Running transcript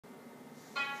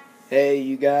Hey,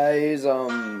 you guys,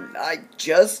 I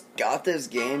just got this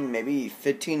game maybe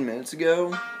 15 minutes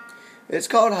ago. It's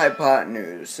called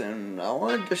Hypotenuse, and I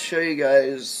wanted to show you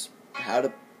guys how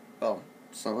to,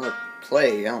 some to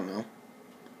play, I don't know.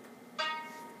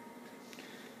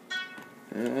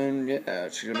 And yeah,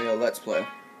 it's gonna be a let's play.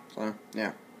 So,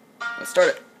 yeah, let's start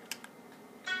it.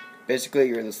 Basically,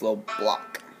 you're this little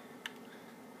block.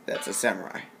 That's a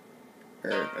samurai.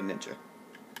 Or a ninja.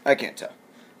 I can't tell.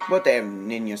 But they have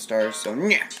ninja stars, so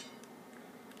yeah.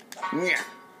 Yeah.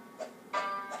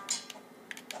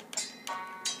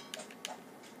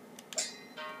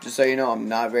 Just so you know, I'm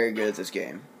not very good at this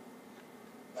game.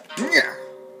 Yeah.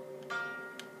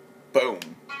 Boom.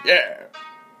 Yeah.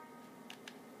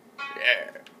 Yeah.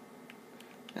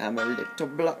 I'm a little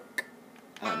block.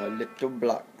 I'm a little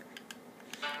block.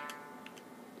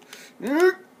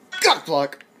 Got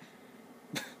block.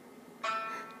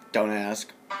 Don't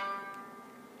ask.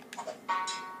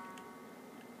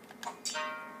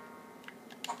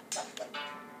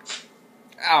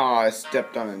 Oh, I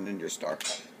stepped on a ninja star.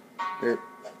 Here.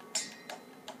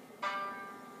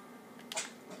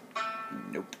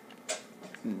 Nope.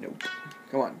 Nope.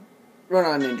 Come on. Run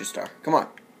on ninja star. Come on.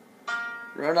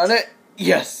 Run on it.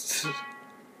 Yes.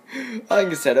 I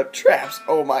can set up traps.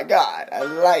 Oh my god. I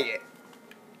like it.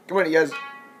 Come on, you guys.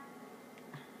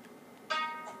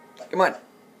 Come on.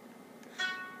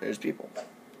 There's people.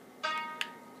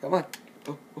 Come on.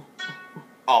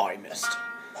 Oh, I missed.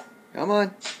 Come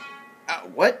on.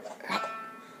 What?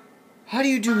 How do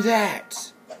you do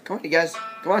that? Come on, you guys.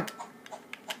 Come on.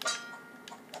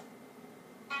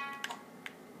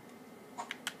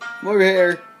 Come over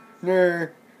here. No.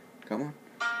 Come on.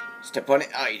 Step on it.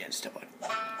 Oh, you didn't step on it.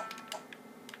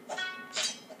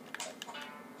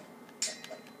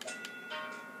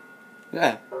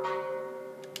 Yeah.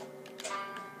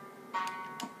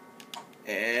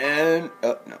 And,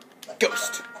 oh, no.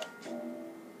 Ghost.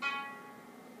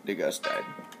 The ghost died.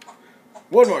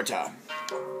 One more time.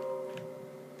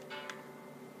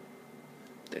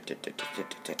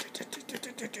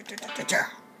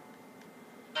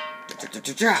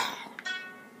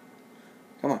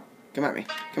 Come on. Come at me.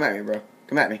 Come at me, bro.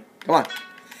 Come at me. Come on.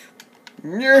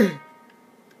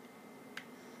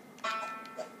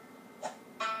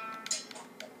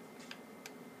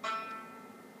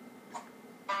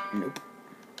 Nope.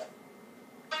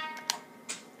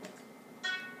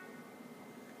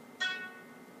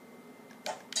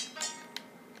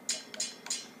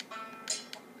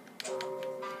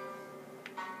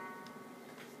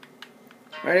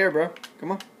 Right here, bro.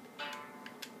 Come on.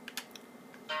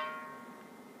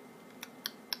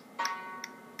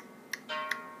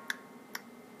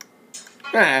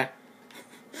 Ah.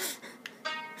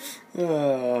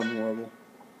 Oh, I'm horrible.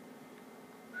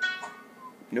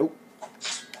 Nope.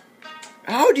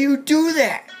 How do you do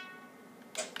that?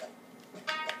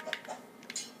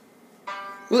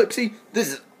 Look, see,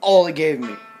 this is all it gave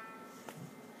me.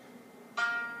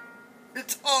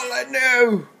 It's all I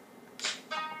know.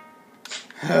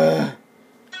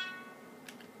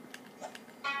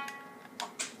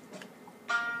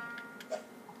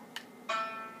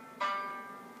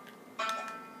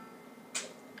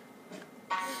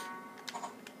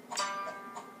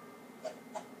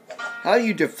 How do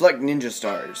you deflect ninja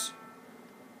stars?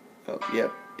 Oh,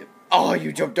 yep. Oh,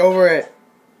 you jumped over it.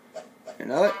 You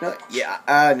know it? No, yeah.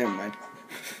 Never mind.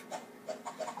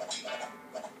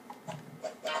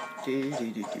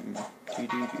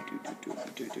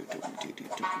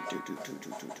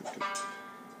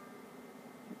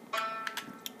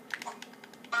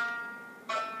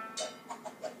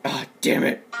 Ah, damn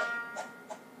it.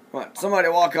 Come on, somebody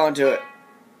walk onto it.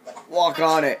 Walk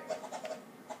on it.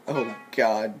 Oh,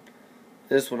 God.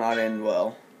 This will not end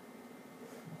well.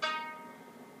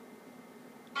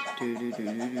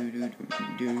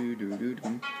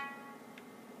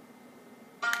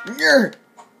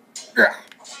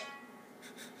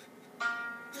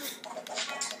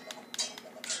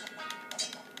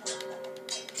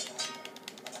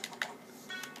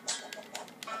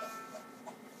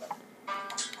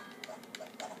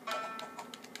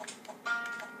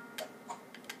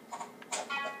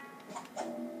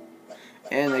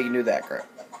 And they can do that crap.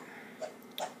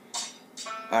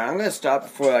 Alright, I'm gonna stop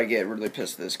before I get really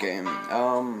pissed at this game.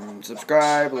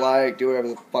 Subscribe, like, do whatever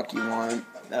the fuck you want.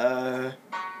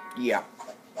 Yeah.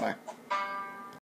 Bye.